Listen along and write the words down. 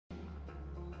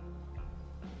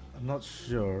I'm not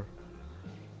sure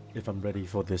if I'm ready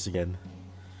for this again.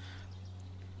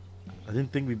 I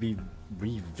didn't think we'd be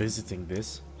revisiting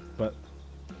this, but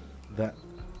that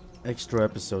extra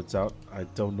episode's out. I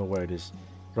don't know where it is.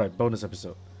 Right, bonus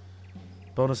episode.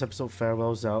 Bonus episode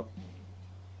farewells out.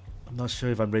 I'm not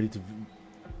sure if I'm ready to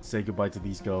say goodbye to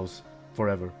these girls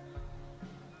forever.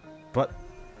 But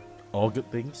all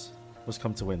good things must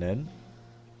come to an end.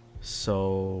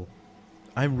 So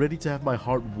I'm ready to have my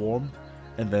heart warmed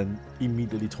and then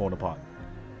immediately torn apart.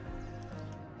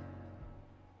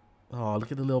 Oh, look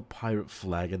at the little pirate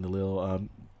flag and the little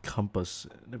compass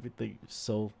and everything.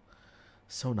 So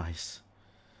nice.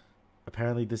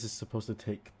 Apparently this is supposed to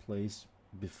take place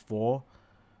before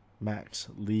Max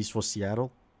leaves for Seattle.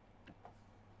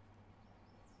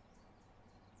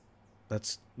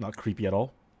 That's not creepy at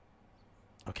all.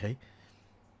 Okay.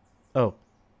 Oh.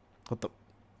 What the...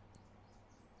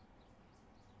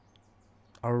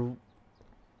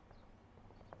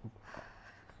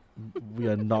 We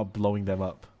are not blowing them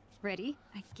up. Ready?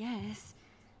 I guess.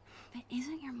 But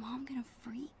isn't your mom gonna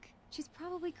freak? She's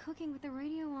probably cooking with the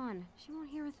radio on. She won't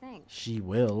hear a thing. She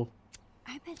will.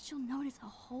 I bet she'll notice a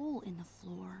hole in the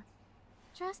floor.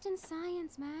 Trust in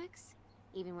science, Max.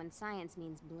 Even when science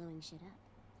means blowing shit up.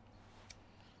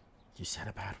 You said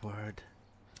a bad word.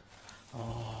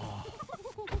 Oh.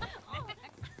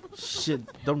 Shit,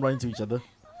 don't run into each other.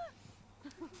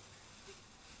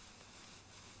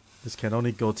 This can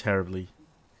only go terribly.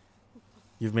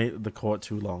 You've made the cord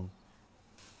too long.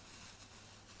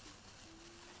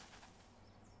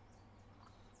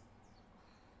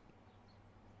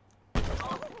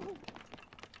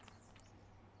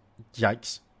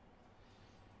 Yikes.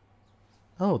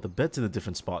 Oh, the bed's in a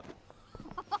different spot.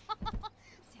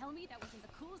 Tell me that wasn't the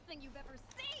coolest thing you've ever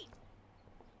seen!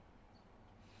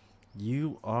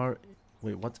 You are...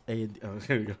 Wait, what's A and D? Oh,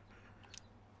 here we go.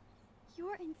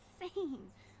 You're insane.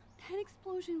 That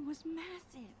explosion was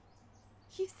massive.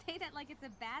 You say that like it's a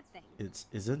bad thing. It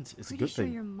isn't. It's a Pretty good sure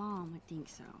thing. your mom would think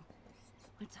so.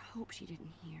 Let's hope she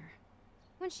didn't hear.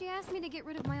 When she asked me to get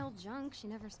rid of my old junk, she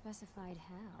never specified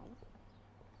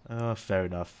how. Fair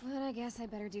enough. But I guess I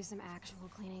better do some actual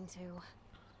cleaning too.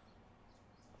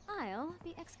 I'll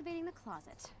be excavating the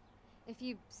closet. If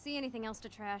you see anything else to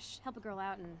trash, help a girl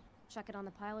out and chuck it on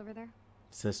the pile over there. It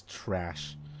says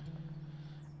trash.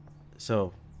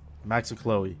 So, Max or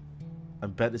Chloe? I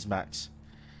bet it's Max.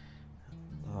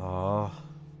 Oh.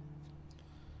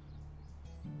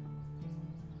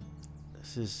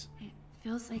 This is... It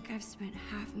feels like I've spent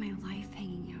half my life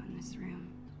hanging out in this room.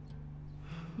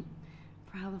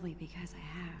 Probably because I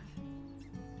have.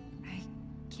 I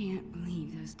can't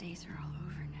believe those days are all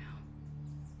over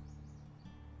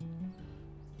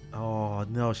now. Oh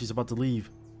no, she's about to leave.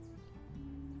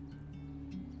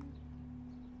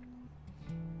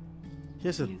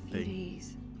 Here's the In a few thing.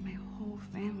 days, my whole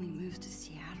family moves to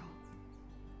Seattle.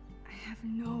 I have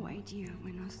no idea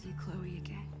when I'll see Chloe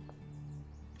again.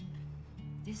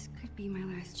 This could be my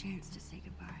last chance to say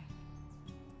goodbye.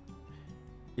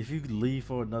 If you leave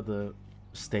for another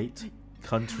state, But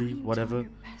country, how do you whatever, tell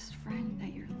your best friend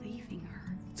that you're leaving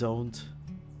her? don't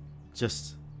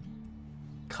just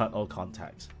cut all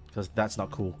contact, because that's not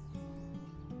cool.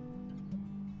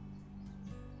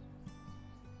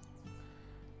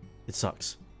 It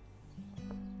sucks.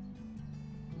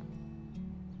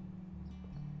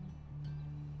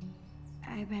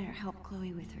 I better help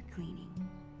Chloe with her cleaning.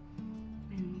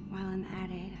 And while I'm at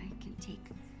it, I can take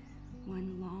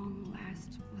one long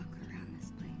last look around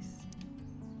this place.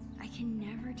 I can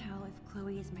never tell if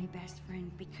Chloe is my best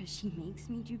friend because she makes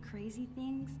me do crazy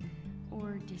things,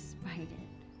 or despite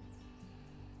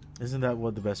it. Isn't that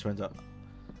what the best friends are?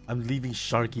 I'm leaving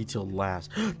Sharky till last.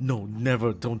 No,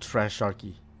 never. Don't trash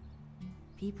Sharky.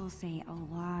 People say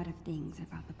a lot of things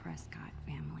about the Prescott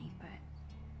family,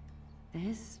 but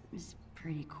this is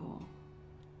pretty cool.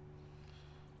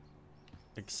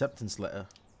 Acceptance letter.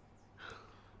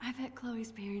 I bet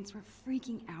Chloe's parents were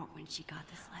freaking out when she got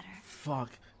this letter. Fuck.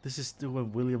 This is still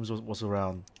when Williams was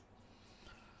around.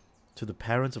 To the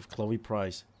parents of Chloe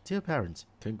Price. Dear parents,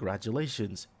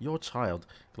 congratulations. Your child,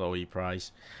 Chloe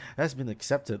Price, has been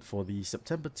accepted for the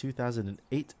September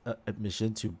 2008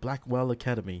 admission to Blackwell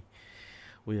Academy.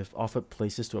 We have offered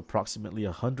places to approximately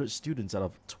 100 students out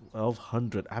of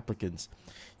 1,200 applicants.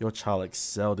 Your child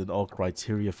excelled in all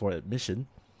criteria for admission.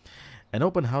 An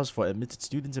open house for admitted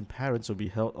students and parents will be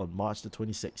held on March the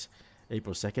 26th.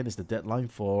 April 2nd is the deadline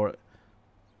for...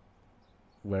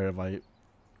 Where am I?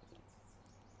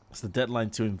 It's the deadline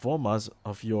to inform us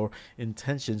of your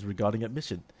intentions regarding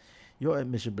admission. Your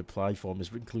admission reply form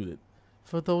is included.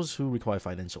 For those who require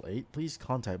financial aid, please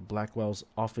contact Blackwell's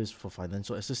Office for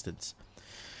Financial Assistance.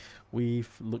 We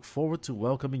look forward to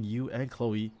welcoming you and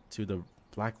Chloe to the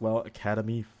Blackwell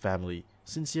Academy family.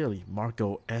 Sincerely,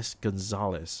 Marco S.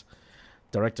 Gonzalez,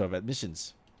 Director of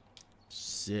Admissions.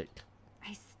 Sick.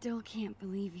 I still can't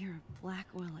believe you're a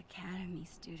Blackwell Academy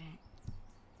student.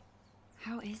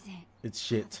 How is it? It's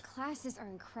shit. The classes are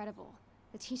incredible.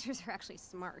 The teachers are actually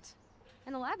smart.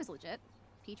 And the lab is legit.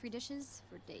 Petri dishes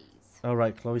for days.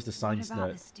 Alright, Chloe's the science What about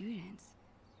nerd. the students?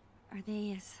 Are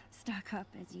they as stuck up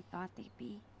as you thought they'd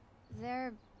be?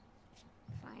 They're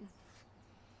fine.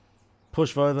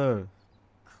 Push further.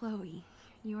 Chloe,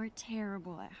 you're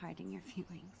terrible at hiding your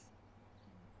feelings.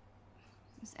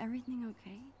 Is everything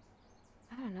okay?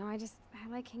 I don't know, I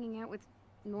like hanging out with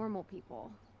normal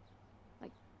people.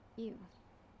 Like you.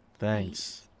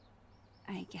 Thanks.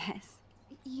 I guess.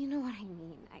 You know what I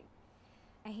mean.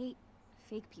 I hate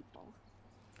fake people.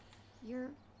 You're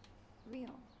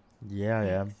real. Yeah, I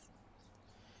am. Thanks.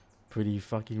 Pretty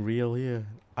fucking real here.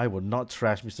 I would not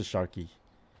trash Mr. Sharky.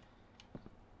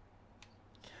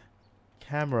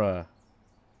 Camera.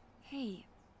 Hey,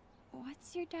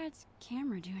 what's your dad's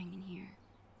camera doing in here?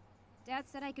 Dad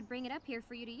said I could bring it up here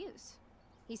for you to use.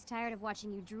 He's tired of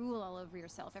watching you drool all over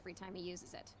yourself every time he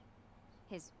uses it.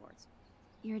 His words.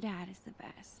 Your dad is the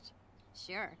best.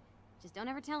 Sure. Just don't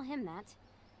ever tell him that.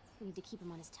 We need to keep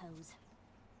him on his toes.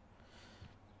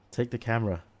 Take the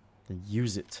camera and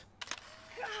use it.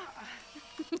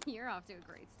 You're off to a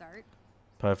great start.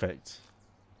 Perfect.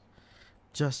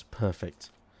 Just perfect.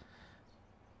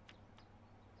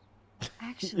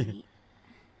 Actually,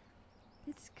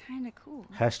 it's kind of cool.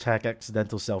 Hashtag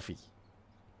accidental selfie.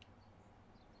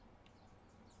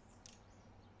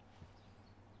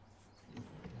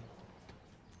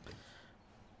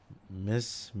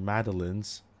 Miss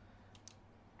Madeline's.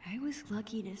 I was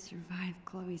lucky to survive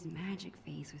Chloe's magic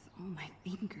phase with all my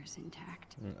fingers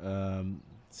intact.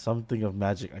 Something of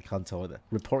magic. I can't tell what that.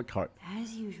 Report card.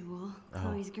 As usual, Oh.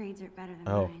 Chloe's grades are better than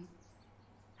Oh. mine.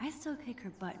 I still kick her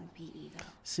butt in PE though.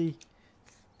 See,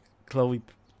 Chloe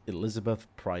Elizabeth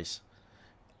Price.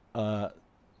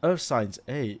 Earth Science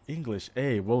A, English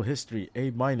A, World History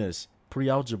A minus,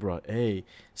 Pre-algebra A,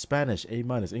 Spanish A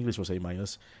minus, English was A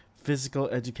minus, Physical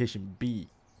Education B.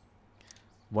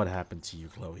 What happened to you,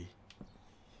 Chloe?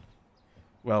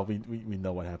 Well, we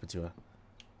know what happened to her.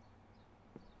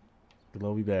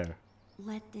 Chloe Bear.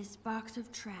 Let this box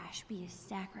of trash be a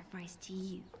sacrifice to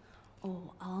you,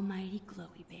 oh almighty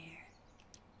Chloe Bear.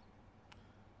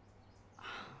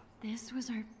 This was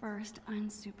our first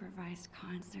unsupervised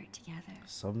concert together.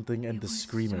 Something and It the was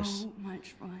Screamers. so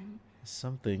much fun.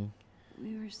 Something.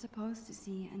 We were supposed to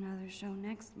see another show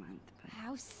next month, but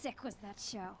How sick was that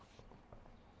show?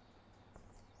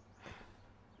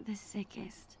 the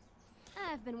sickest.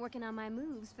 I've been working on my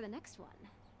moves for the next one.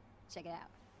 Check it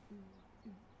out.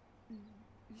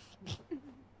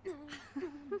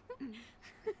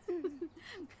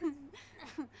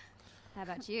 How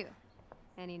about you?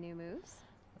 Any new moves?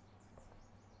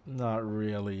 Not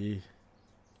really.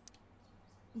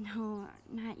 No,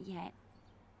 not yet.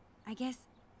 I guess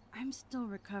I'm still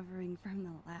recovering from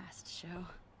the last show.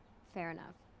 Fair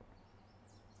enough.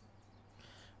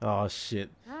 Oh shit.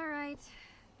 All right,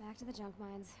 back to the junk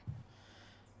mines.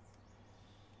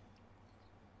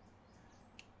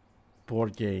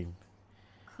 Board game.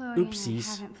 Chloe Oopsies. and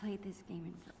I haven't played this game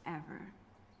in forever.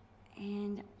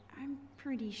 And I'm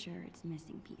pretty sure it's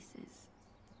missing pieces.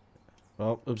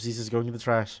 Well, oopsies is going in the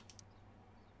trash.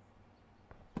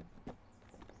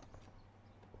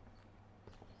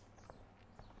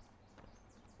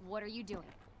 What are you doing?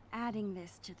 Adding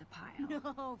this to the pile. No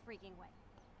freaking way.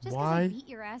 Just 'cause Why? I beat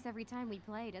your ass every time we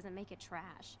play doesn't make it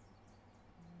trash.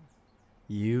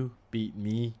 You beat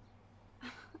me.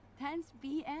 That's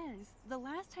BS. The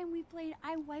last time we played,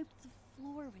 I wiped the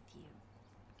floor with you.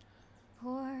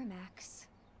 Poor Max.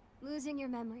 Losing your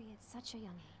memory at such a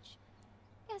young age.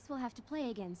 Guess we'll have to play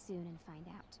again soon and find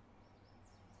out.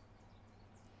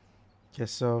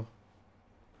 Guess so.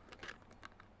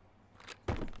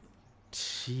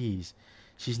 Jeez.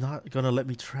 She's not gonna let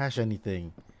me trash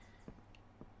anything.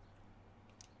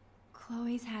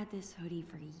 Chloe's had this hoodie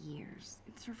for years.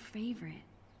 It's her favorite.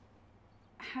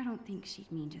 I don't think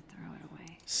she'd mean to throw it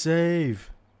away.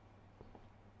 Save.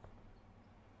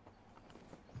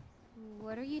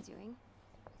 What are you doing?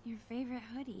 Your favorite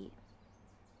hoodie.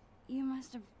 You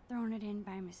must have thrown it in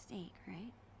by mistake,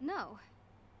 right? No.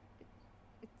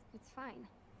 It's fine.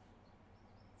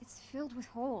 It's filled with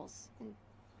holes and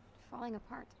falling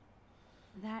apart.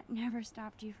 That never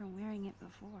stopped you from wearing it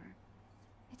before.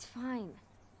 It's fine.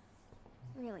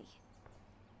 Really.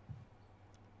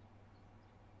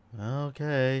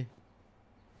 Okay.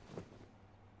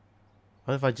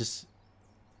 What if I just...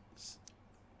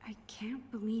 I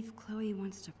can't believe Chloe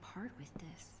wants to part with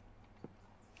this.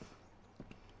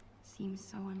 Seems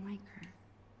so unlike her.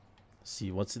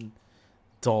 See what's in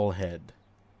doll head.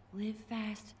 Live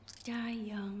fast, die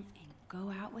young, and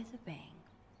go out with a bang.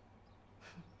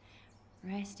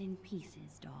 Rest in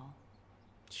pieces, doll.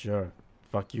 Sure.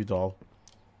 Fuck you, doll.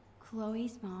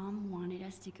 Chloe's mom wanted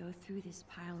us to go through this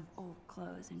pile of old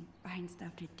clothes and find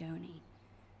stuff to donate.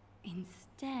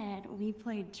 Instead, we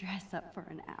played dress up for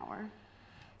an hour.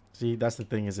 See, that's the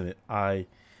thing, isn't it? I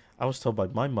was told by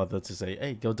my mother to say,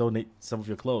 hey, go donate some of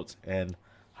your clothes. And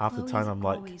half the time I'm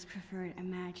like, always preferred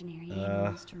imaginary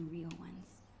animals to real ones.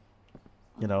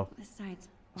 You know, Besides,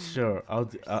 sure,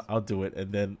 I'll do it.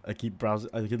 And then I keep browsing,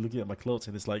 I keep looking at my clothes,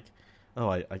 and it's like, oh,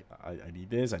 I need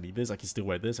this, I need this, I can still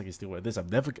wear this, I can still wear this.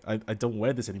 I don't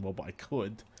wear this anymore, but I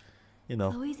could. You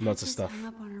know, Chloe's lots of stuff. hung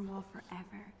up on her wall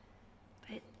forever,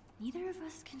 but neither of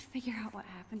us can figure out what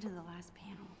happened to the last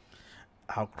panel.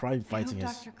 Our crime fighting I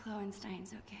hope Dr.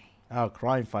 Kloenstein's okay. Our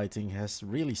crime fighting has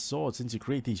really soared since you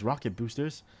create these rocket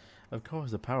boosters. Of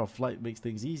course, the power of flight makes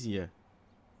things easier.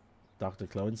 Dr.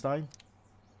 Kloenstein?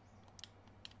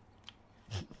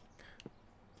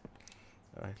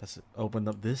 Alright, let's open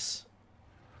up this.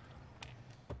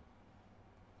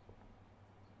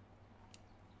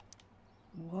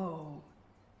 Whoa.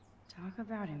 Talk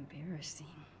about embarrassing.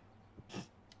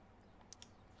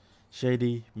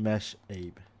 Shady Mesh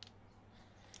Abe.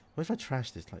 What if I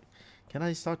trash this? Like, can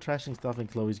I start trashing stuff and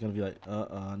Chloe's gonna be like,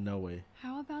 no way.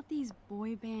 How about these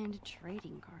boy band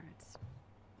trading cards?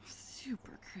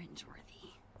 Super cringeworthy.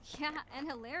 Yeah, and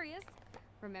hilarious.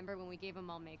 Remember when we gave them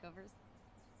all makeovers?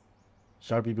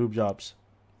 Sharpie boob jobs.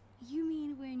 You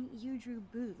mean when you drew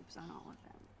boobs on all of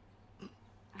them?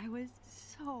 I was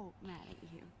so mad at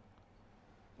you.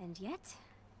 And yet,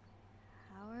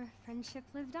 our friendship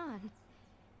lived on.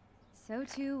 So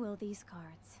too will these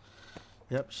cards.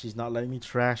 Yep, she's not letting me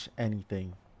trash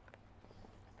anything.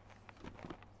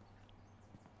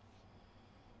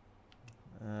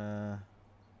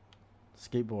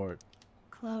 Skateboard.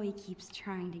 Chloe keeps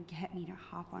trying to get me to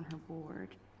hop on her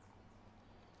board.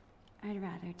 I'd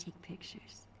rather take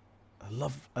pictures. I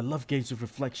love games with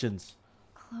reflections.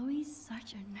 Chloe's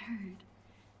such a nerd.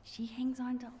 She hangs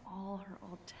on to all her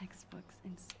old textbooks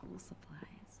and school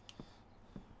supplies.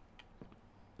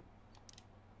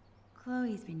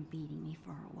 Chloe's been beating me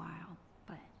for a while,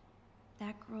 but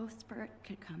that growth spurt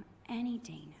could come any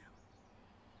day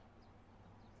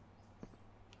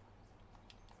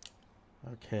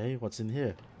now. Okay, what's in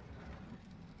here?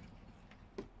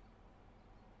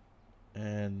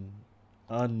 An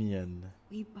onion.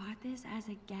 We bought this as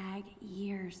a gag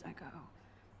years ago.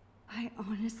 I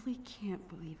honestly can't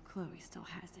believe Chloe still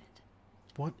has it.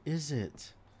 What is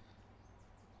it?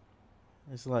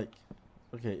 It's like,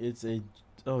 okay, it's a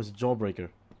jawbreaker.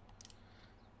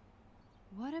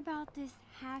 What about this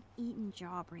half-eaten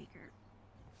jawbreaker?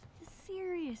 It's a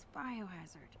serious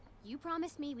biohazard. You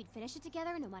promised me we'd finish it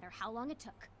together no matter how long it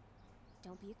took.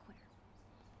 Don't be a quitter.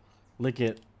 Lick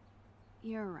it.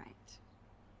 You're right.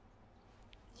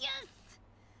 Yes!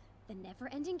 The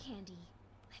never-ending candy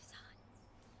lives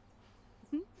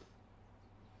on.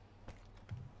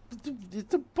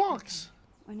 It's a box.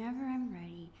 Whenever I'm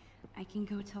ready, I can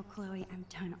go tell Chloe I'm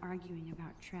done arguing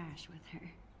about trash with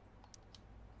her.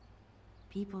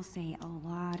 People say a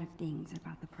lot of things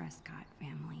about the Prescott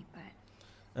family, but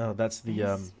Oh, that's the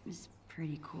this is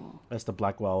pretty cool. that's the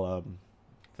Blackwell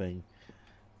thing.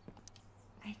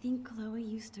 I think Chloe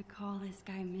used to call this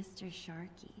guy Mr.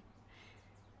 Sharky.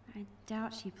 I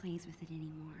doubt she plays with it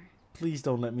anymore. Please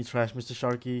don't let me trash Mr.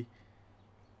 Sharky.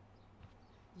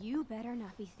 You better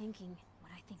not be thinking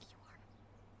what I think you are.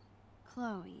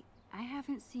 Chloe, I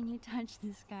haven't seen you touch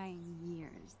this guy in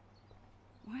years.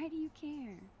 Why do you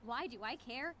care? Why do I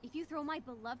care if you throw my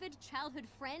beloved childhood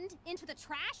friend into the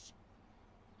trash?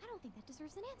 I don't think that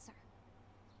deserves an answer.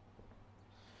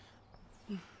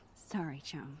 Sorry,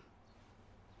 chum.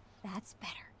 That's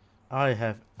better. I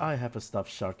have a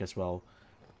stuffed shark as well,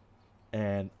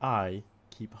 and I'll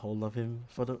keep hold of him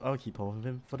for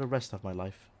the rest of my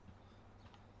life.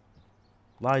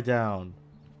 Lie down.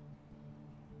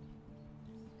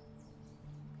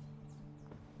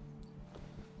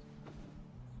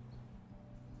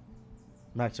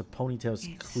 Max, her ponytail's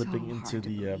It's clipping so into hard to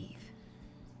the believe.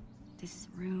 This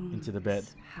room, into the bed.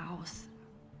 this house,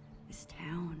 this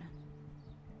town,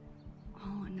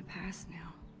 all in the past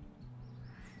now.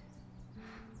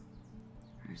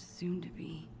 Or soon to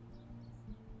be.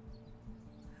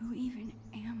 Who even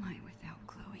am I without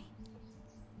Chloe?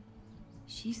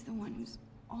 She's the one who's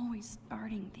always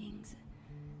starting things,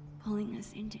 pulling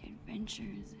us into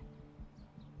adventures.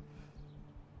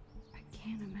 I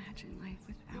can't imagine life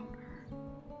without her.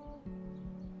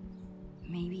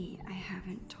 Maybe I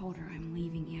haven't told her I'm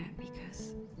leaving yet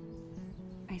because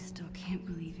I still can't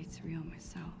believe it's real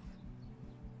myself.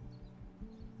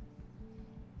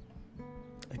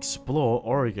 Explore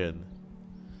Oregon.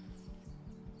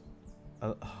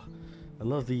 I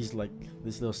love these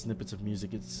little snippets of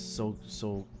music. It's so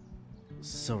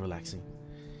relaxing.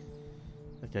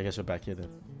 Okay, I guess we're back here then.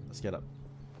 Let's get up.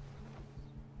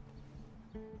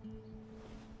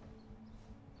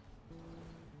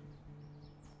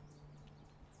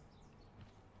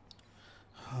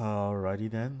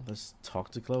 Alrighty then, let's talk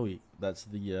to Chloe. That's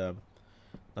the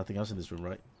nothing else in this room,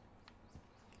 right?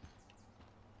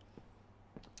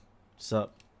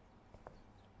 Sup?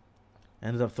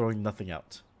 Ended up throwing nothing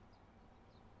out.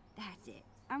 That's it.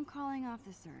 I'm calling off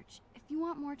the search. If you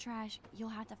want more trash, you'll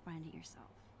have to find it yourself.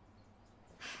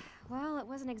 Well, it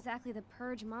wasn't exactly the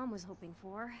purge Mom was hoping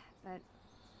for, but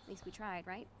at least we tried,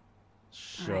 right?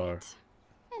 Sure. Right.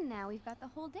 And now we've got the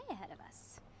whole day ahead of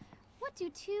us. What do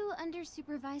two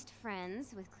under-supervised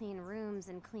friends with clean rooms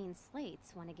and clean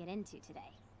slates want to get into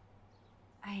today?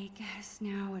 I guess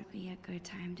now would be a good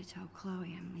time to tell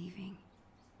Chloe I'm leaving.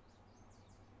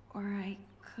 Or I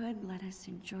could let us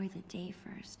enjoy the day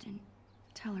first and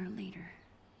tell her later.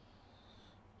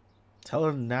 Tell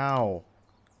her now.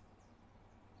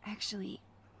 Actually,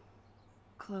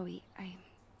 Chloe, I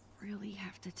really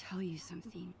have to tell you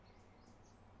something.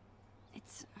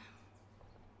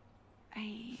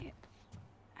 I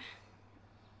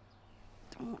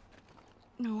don't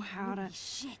know how to... Holy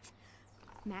shit!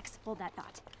 Max, hold that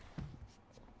thought.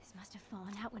 This must have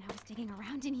fallen out when I was digging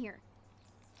around in here.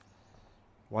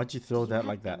 Why'd you throw Do you that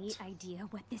like have that? any idea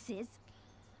what this is?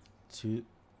 Too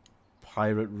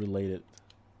pirate related.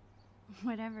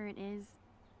 Whatever it is,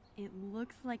 it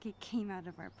looks like it came out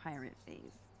of our pirate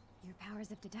phase. Your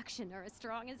powers of deduction are as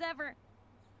strong as ever.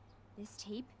 This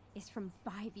tape is from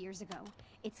 5 years ago.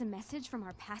 It's a message from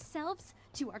our past selves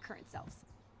to our current selves.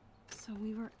 So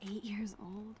we were 8 years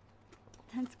old?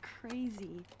 That's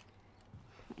crazy.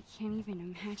 I can't even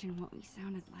imagine what we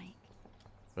sounded like.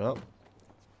 Well,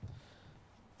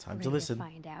 time to Ready listen.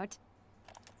 Find out.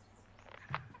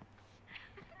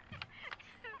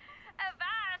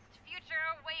 Avast, future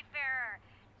wayfarer!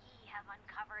 Ye have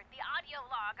uncovered the audio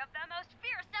log of the most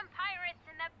fearsome pirates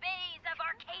in the bays of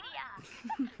Arcadia.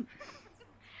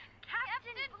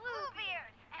 Captain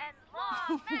Bluebeard and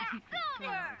Long Max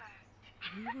Silver!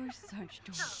 We were such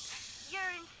dorks.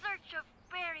 You're in search of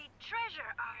buried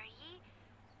treasure, are ye?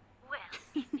 Well,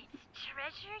 if it's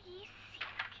treasure ye seek.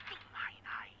 Mine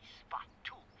eyes spot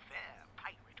two fair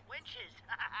pirate wenches.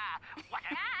 What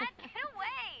a... Dad, get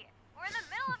away! We're in the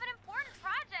middle of an important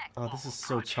project. Oh, this is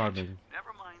so charming.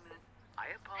 Never mind then.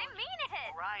 I I apologize. mean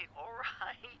it! All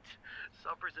right.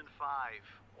 Supper's in 5.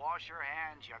 Wash your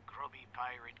hands, you grubby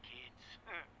pirate kids.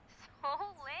 So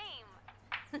lame.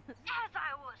 As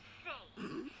I was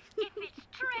saying, if it's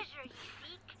treasure ye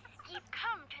seek, you've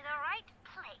come to the right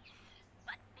place.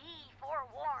 But be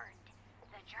forewarned,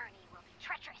 the journey will be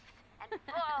treacherous and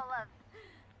full of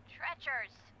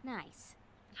treacherous. Nice.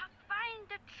 To find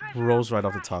the treasure Rolls of right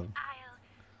off the Prize tongue. Isle,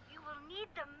 you will need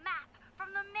the map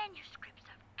from the manuscripts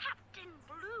of Captain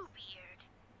Bluebeard.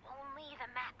 Only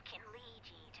the map can lead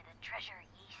ye to the treasure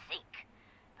ye seek.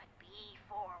 But be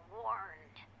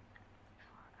forewarned.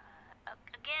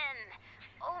 Again,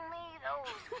 only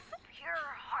those with pure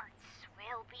hearts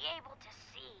will be able to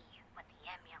see what the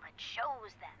amulet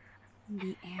shows them.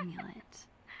 The amulet.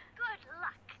 Good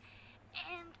luck,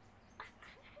 and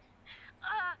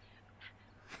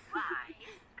bye.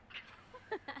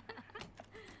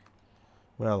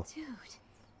 Well, Dude,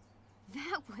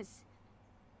 that was...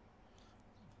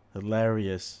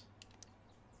 hilarious.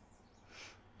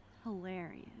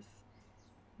 Hilarious.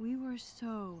 We were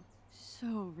so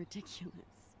ridiculous.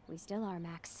 We still are,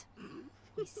 Max.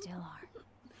 We still are.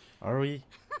 Are we?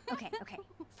 Okay,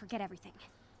 forget everything.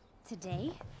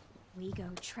 Today, we go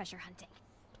treasure hunting.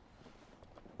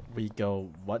 We go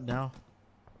what now?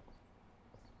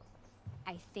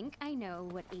 I think I know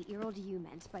what 8-year-old you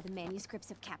meant by the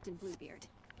manuscripts of Captain Bluebeard.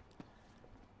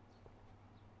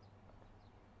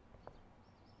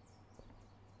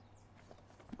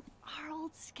 Our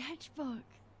old sketchbook.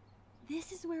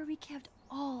 This is where we kept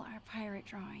all our pirate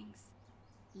drawings.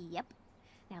 Yep.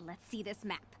 Now let's see this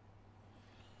map.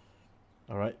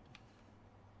 Alright.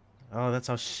 Oh, that's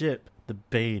our ship. The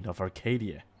Bane of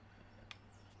Arcadia.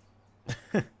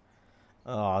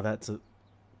 Oh, that's a...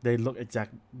 They look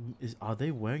exact... Are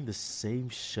they wearing the same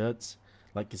shirts?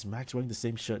 Like, is Max wearing the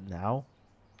same shirt now?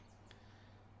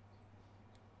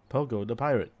 Pogo, the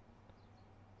pirate.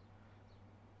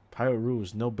 Pirate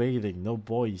rules. No bathing. No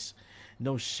boys.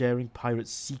 No sharing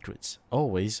pirates' secrets.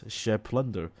 Always share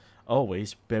plunder.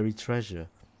 Always bury treasure.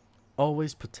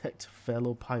 Always protect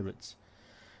fellow pirates.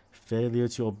 Failure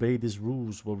to obey these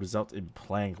rules will result in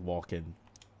plank walking.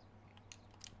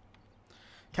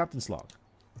 Captain's log.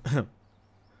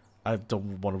 I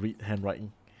don't want to read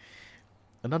handwriting.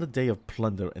 Another day of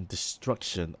plunder and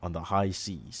destruction on the high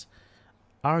seas.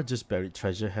 Our just buried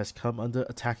treasure has come under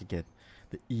attack again.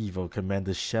 The evil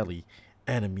Commander Shelley,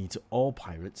 enemy to all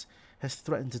pirates, has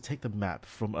threatened to take the map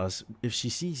from us if she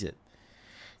sees it.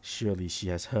 Surely she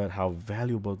has heard how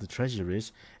valuable the treasure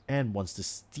is and wants to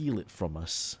steal it from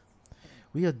us.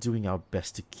 We are doing our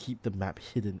best to keep the map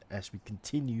hidden as we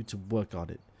continue to work on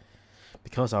it.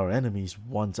 Because our enemies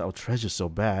want our treasure so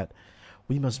bad,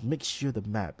 we must make sure the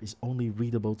map is only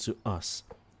readable to us,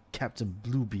 Captain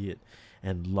Bluebeard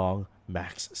and Long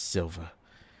Max Silver.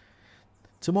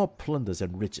 To more plunders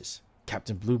and riches,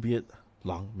 Captain Bluebeard,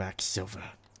 Long Max Silver.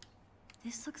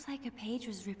 This looks like a page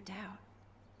was ripped out.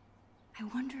 I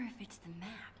wonder if it's the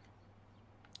map.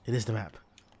 It is the map.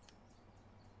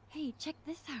 Hey, check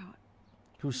this out.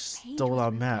 Who This page stole was our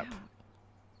ripped map? out.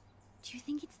 Do you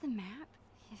think it's the map?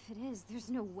 If it is, there's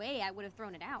no way I would have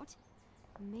thrown it out.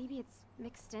 Maybe it's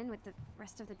mixed in with the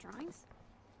rest of the drawings?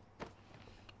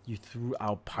 You threw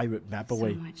our pirate map So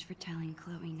away. much for telling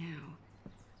Chloe now.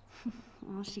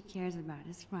 All she cares about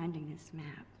is finding this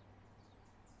map.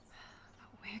 But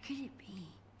where could it be?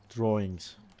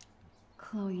 Drawings.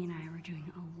 Chloe and I were doing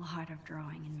a lot of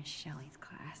drawing in Miss Shelley's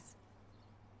class.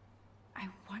 I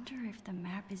wonder if the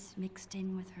map is mixed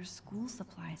in with her school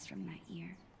supplies from that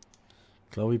year.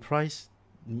 Chloe Price,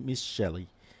 Miss Shelley.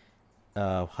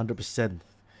 100%.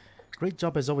 Great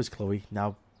job as always, Chloe.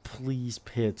 Now please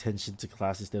pay attention to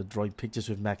classes. They're drawing pictures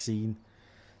with Maxine.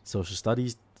 Social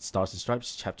Studies, Stars and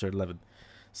Stripes, Chapter 11.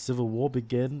 Civil War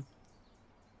began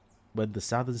when the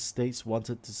Southern states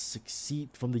wanted to secede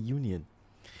from the Union.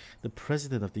 The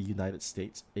President of the United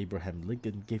States, Abraham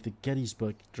Lincoln, gave the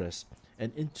Gettysburg Address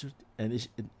and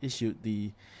issued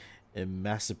the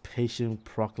Emancipation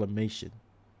Proclamation.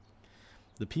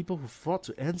 The people who fought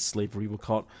to end slavery were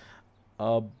called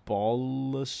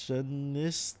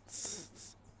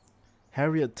abolitionists.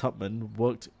 Harriet Tubman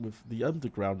worked with the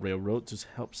Underground Railroad to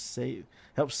help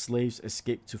slaves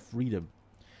escape to freedom.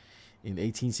 In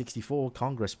 1864,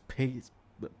 Congress passed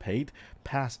the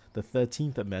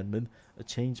 13th Amendment, a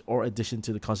change or addition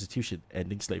to the Constitution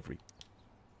ending slavery.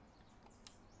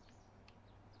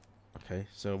 Okay,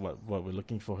 so what we're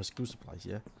looking for her school supplies,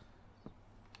 yeah?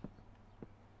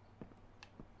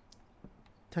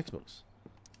 Textbooks.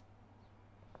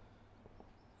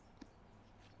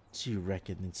 Do you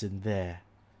reckon it's in there?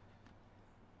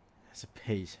 There's a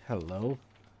page. Hello.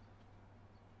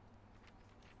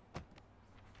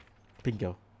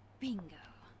 Bingo. Bingo.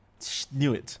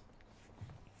 Knew it.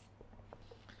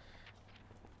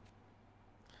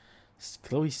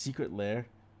 Chloe's secret lair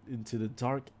into the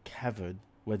dark cavern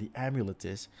where the amulet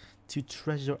is, to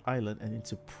Treasure Island and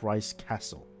into Price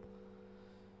Castle.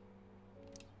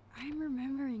 I'm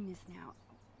remembering this now.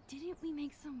 Didn't we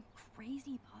make some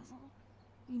crazy puzzle?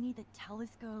 We need the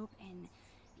telescope and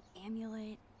the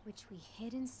amulet. Which we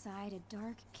hid inside a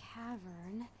dark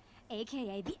cavern,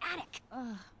 aka the attic.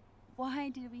 Ugh, why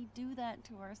did we do that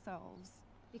to ourselves?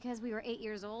 Because we were 8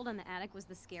 years old and the attic was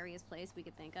the scariest place we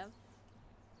could think of.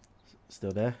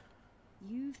 Still there?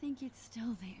 You think it's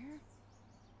still there?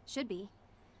 Should be.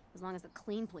 As long as the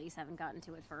clean police haven't gotten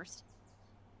to it first.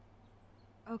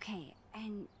 Okay,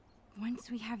 and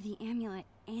once we have the amulet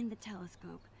and the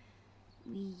telescope,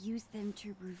 we use them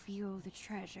to reveal the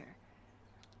treasure.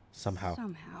 Somehow.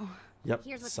 Somehow. Yep,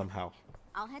 Here's what's somehow.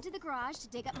 I'll head to the garage to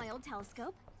dig up my old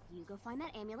telescope. You go find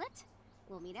that amulet.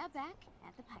 We'll meet out back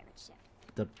at the pirate ship.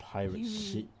 The pirate You-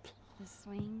 ship. The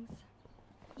swings.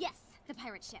 Yes, the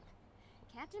pirate ship.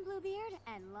 Captain Bluebeard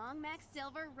and Long Max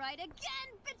Silver right again,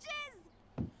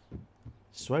 bitches!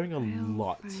 Swearing a I'll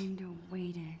lot. find a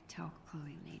way to tell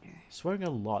Chloe later. Swearing a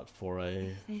lot for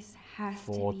a... This has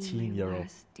to be 14-year-old. my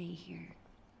last day here.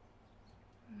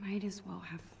 Might as well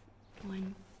have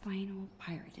one final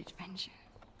pirate adventure.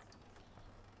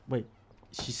 Wait,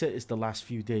 she said it's the last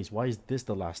few days. Why is this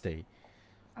the last day?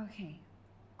 Okay,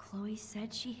 Chloe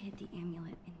said she hid the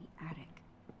amulet in the attic.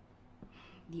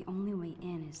 The only way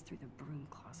in is through the broom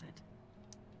closet.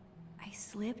 I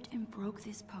slipped and broke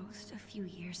this post a few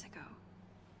years ago.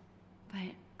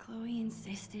 But Chloe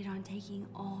insisted on taking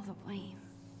all the blame.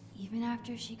 Even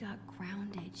after she got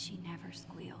grounded, she never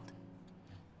squealed.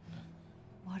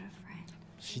 What a friend.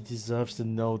 She deserves to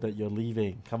know that you're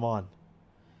leaving. Come on.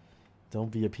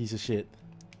 Don't be a piece of shit.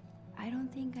 I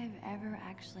don't think I've ever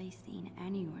actually seen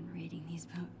anyone reading these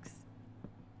books.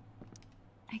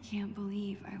 I can't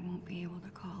believe I won't be able to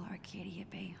call Arcadia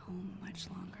Bay home much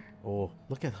longer. Oh,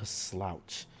 look at her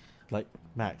slouch. Like,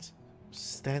 Max,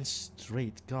 stand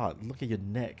straight. God, look at your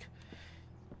neck.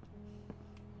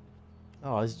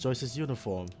 Oh, it's Joyce's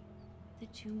uniform. The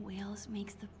Two Whales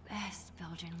makes the best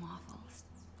Belgian waffles.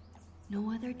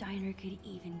 No other diner could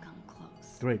even come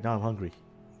close. Great, now I'm hungry.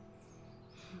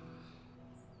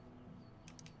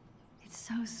 It's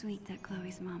so sweet that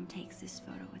Chloe's mom takes this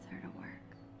photo with her to work.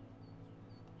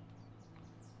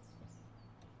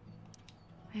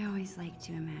 I always like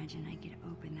to imagine I could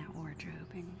open that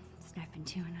wardrobe and step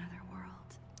into another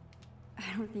world.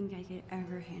 I don't think I could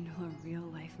ever handle a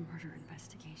real-life murder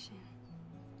investigation.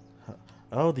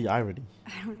 Oh, the irony.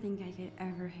 I don't think I could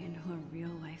ever handle a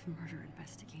real-life murder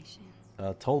investigation.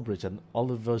 Tollbridge and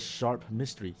Oliver Sharp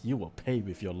Mystery. You Will Pay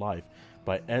With Your Life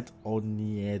by Ed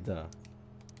Onieda.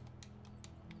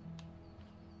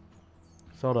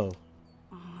 Photo.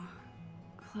 Aw,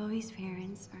 Chloe's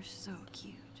parents are so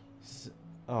cute.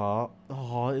 Oh,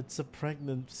 it's a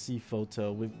pregnancy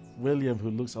photo with William who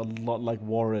looks a lot like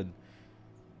Warren.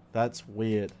 That's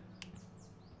weird.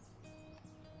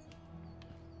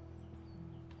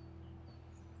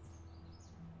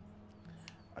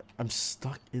 I'm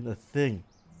stuck in a thing.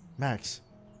 Max.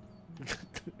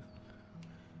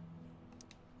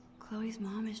 Chloe's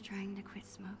mom is trying to quit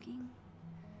smoking?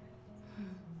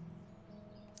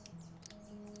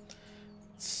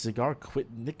 Cigar quit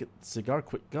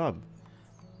gum.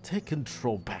 Take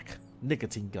control back.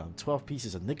 Nicotine gum. 12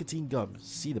 pieces of nicotine gum.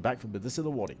 See the back for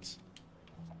medicinal warnings.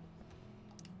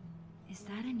 Is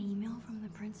that an email from the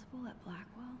principal at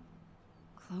Blackwell?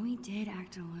 Chloe did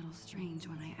act a little strange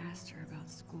when I asked her about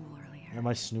school earlier. Am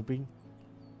I snooping?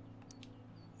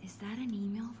 Is that an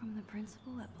email from the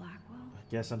principal at Blackwell? I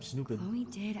guess I'm snooping. Chloe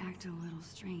did act a little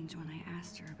strange when I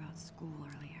asked her about school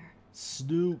earlier.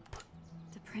 Snoop.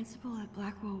 The principal at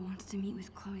Blackwell wants to meet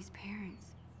with Chloe's parents.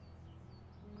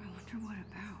 I wonder what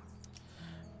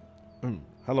about.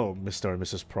 Hello, Mr. and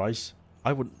Mrs. Price.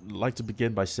 I would like to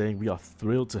begin by saying we are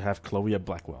thrilled to have Chloe at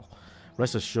Blackwell.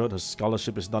 Rest assured her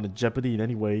scholarship is not in jeopardy in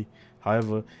any way.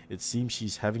 However, it seems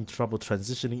she's having trouble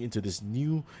transitioning into this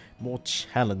new, more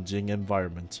challenging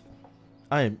environment.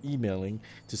 I am emailing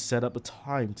to set up a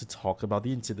time to talk about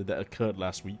the incident that occurred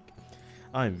last week.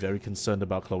 I am very concerned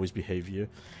about Chloe's behavior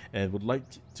and would like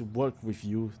to work with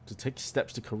you to take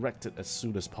steps to correct it as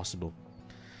soon as possible.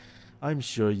 I'm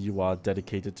sure you are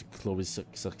dedicated to Chloe's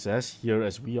success here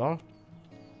as we are.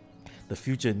 The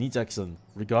future needs excellence.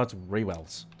 Regards, Ray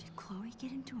Wells. Did Chloe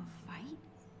get into a fight?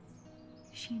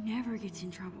 She never gets in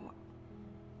trouble.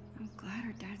 I'm glad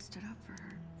her dad stood up for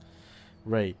her.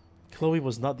 Ray, Chloe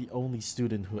was not the only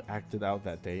student who acted out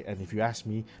that day, and if you ask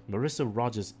me, Marissa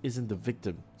Rogers isn't the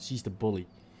victim, she's the bully.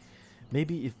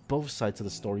 Maybe if both sides of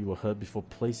the story were heard before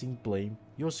placing blame,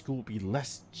 your school would be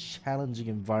less challenging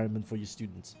environment for your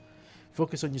students.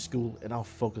 Focus on your school, and I'll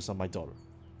focus on my daughter.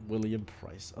 William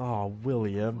Price. Oh,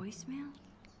 William. Voicemail?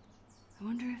 I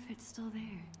wonder if it's still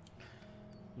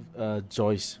there.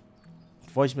 Joyce.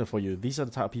 Voicemail for you. These are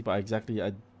the type of people are exactly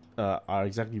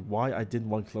why I didn't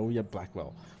want Chloe at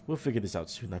Blackwell. We'll figure this out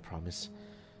soon, I promise.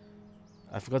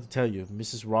 I forgot to tell you,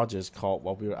 Mrs. Rogers called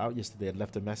while we were out yesterday and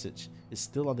left a message. It's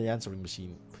still on the answering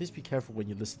machine. Please be careful when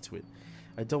you listen to it.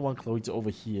 I don't want Chloe to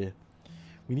overhear.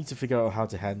 We need to figure out how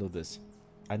to handle this.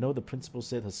 I know the principal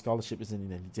said her scholarship isn't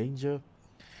in any danger,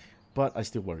 but I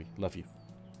still worry. Love you.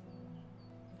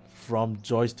 From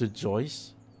Joyce to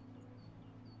Joyce?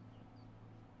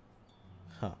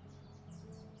 Huh.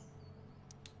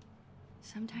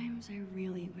 Sometimes I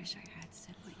really wish I had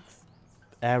siblings.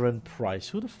 Aaron Price.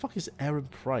 Who the fuck is Aaron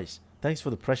Price? Thanks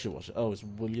for the pressure washer. Oh, it's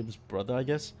William's brother, I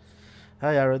guess.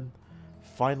 Hi, Aaron.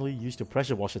 Finally used your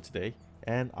pressure washer today,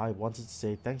 and I wanted to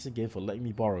say thanks again for letting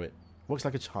me borrow it. Works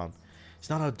like a charm. It's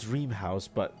not our dream house,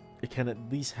 but it can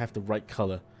at least have the right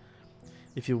color.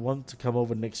 If you want to come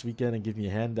over next weekend and give me a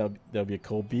hand, there'll be a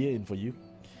cold beer in for you.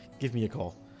 Give me a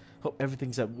call. Hope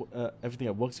everything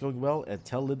at work's going well, and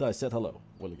tell Linda I said hello.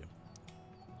 William.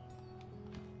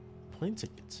 Plane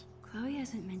tickets. Chloe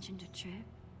hasn't mentioned a trip.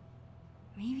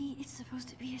 Maybe it's supposed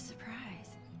to be a surprise.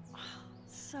 Wow,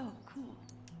 so cool.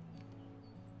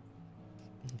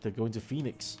 They're going to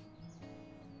Phoenix.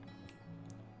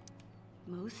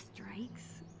 Most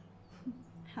strikes?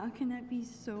 How can that be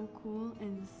so cool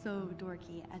and so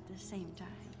dorky at the same time?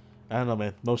 I don't know,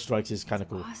 man. Most strikes is kind of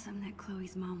cool. Awesome that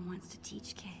Chloe's mom wants to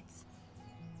teach kids.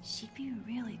 She'd be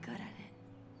really good at it.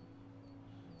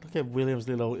 Look at William's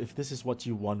little, if this is what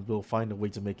you want, we'll find a way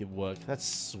to make it work. That's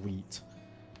sweet.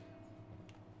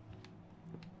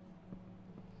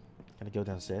 Can I go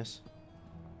downstairs?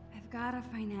 I've gotta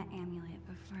find that amulet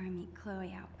before I meet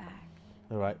Chloe out back.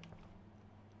 Alright.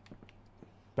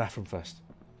 Bathroom first.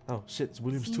 Oh shit, it's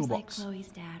William's Seems toolbox. like Chloe's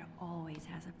dad always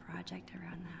has a project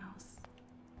around the house.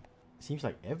 Seems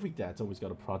like every dad's always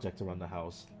got a project around the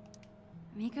house.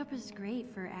 Makeup is great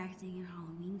for acting in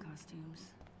Halloween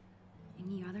costumes.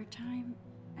 Any other time,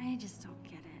 I just don't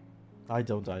get it. I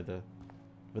don't either.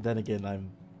 But then again,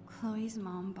 I'm... Chloe's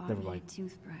mom bought Never me a mind.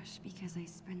 toothbrush because I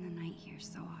spend the night here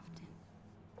so often.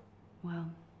 Well,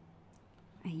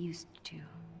 I used to.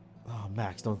 Oh,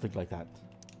 Max, don't think like that.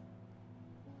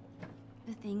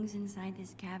 The things inside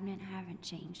this cabinet haven't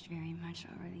changed very much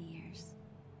over the years.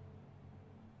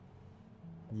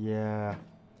 Yeah.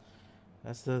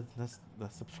 That's the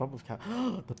problem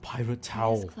with the pirate I guess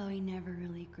towel. Chloe never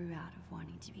really grew out of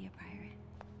wanting to be a pirate.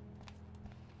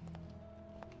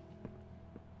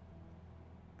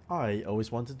 I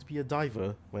always wanted to be a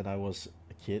diver when I was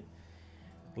a kid.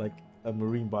 Like a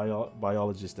marine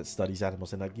biologist that studies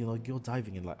animals, and like, you know, go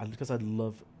diving and like, because I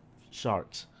love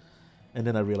sharks. And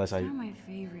then I realized It's not my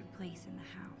favorite place in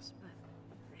the house, but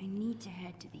I need to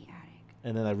head to the attic.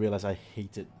 and then I realized I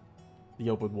hated the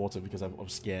open water because I'm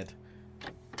scared.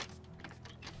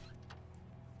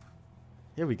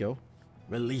 Here we go.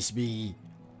 Release me.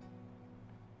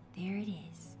 There it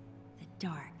is, the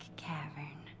dark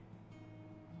cavern.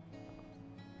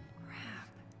 Crap.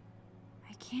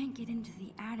 I can't get into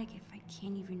the attic if I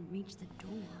can't even reach the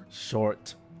door.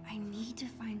 Short. I need to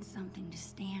find something to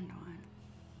stand on.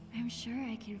 I'm sure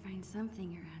I can find something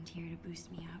around here to boost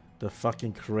me up. The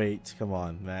fucking crate. Come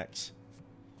on, Max.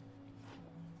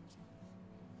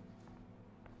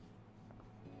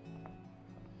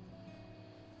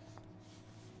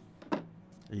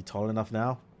 Are you tall enough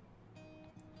now?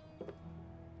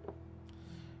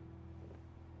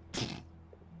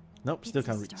 Nope, still It's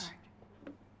a can't reach. start.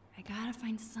 I gotta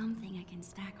find something I can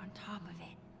stack on top of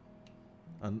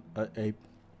it.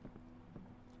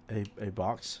 A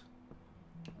box.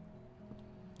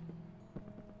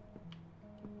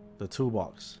 The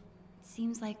toolbox. It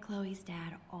seems like Chloe's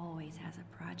dad always has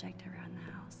a project around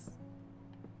the house.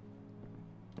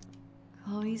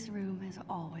 Chloe's room has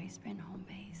always been home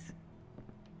base.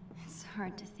 It's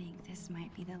hard to think this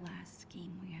might be the last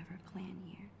scheme we ever plan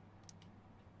here.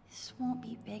 This won't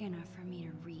be big enough for me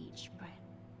to reach, but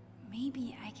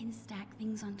maybe I can stack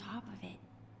things on top of it.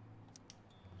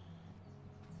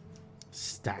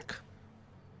 Stack.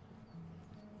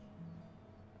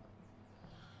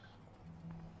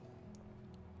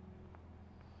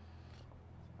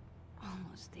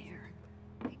 Almost there.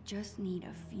 I just need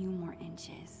a few more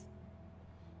inches.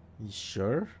 You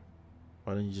sure?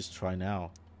 Why don't you just try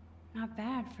now? Not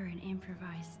bad for an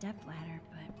improvised stepladder,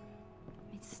 but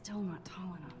it's still not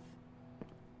tall enough.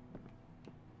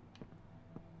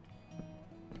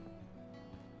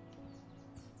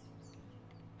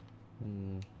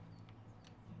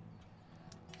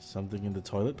 Something in the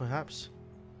toilet, perhaps?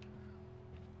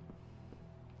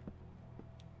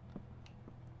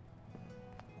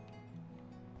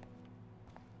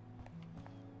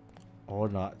 Or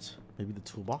not. Maybe the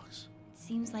toolbox? It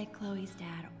seems like Chloe's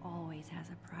dad always has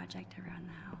a project around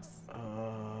the house.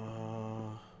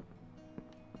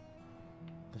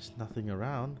 There's nothing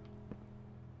around.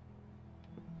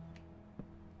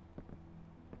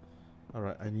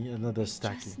 Alright, I need another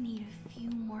stacking. Just need a few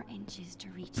more inches to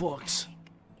reach Books. the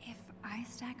attic. If I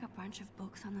stack a bunch of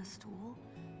books on the stool,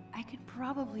 I could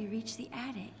probably reach the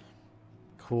attic.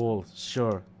 Cool,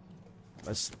 sure.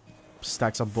 Let's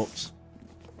stack some books.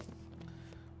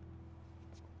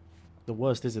 The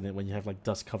worst, isn't it, when you have like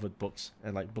dust-covered books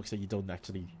and like books that you don't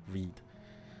actually read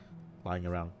lying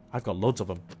around. I've got loads of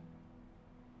them.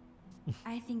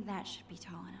 I think that should be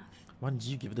tall enough. Why don't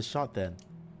you give it a shot then?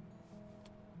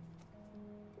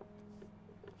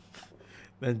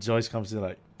 Then Joyce comes in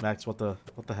like, Max, what the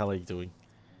hell are you doing?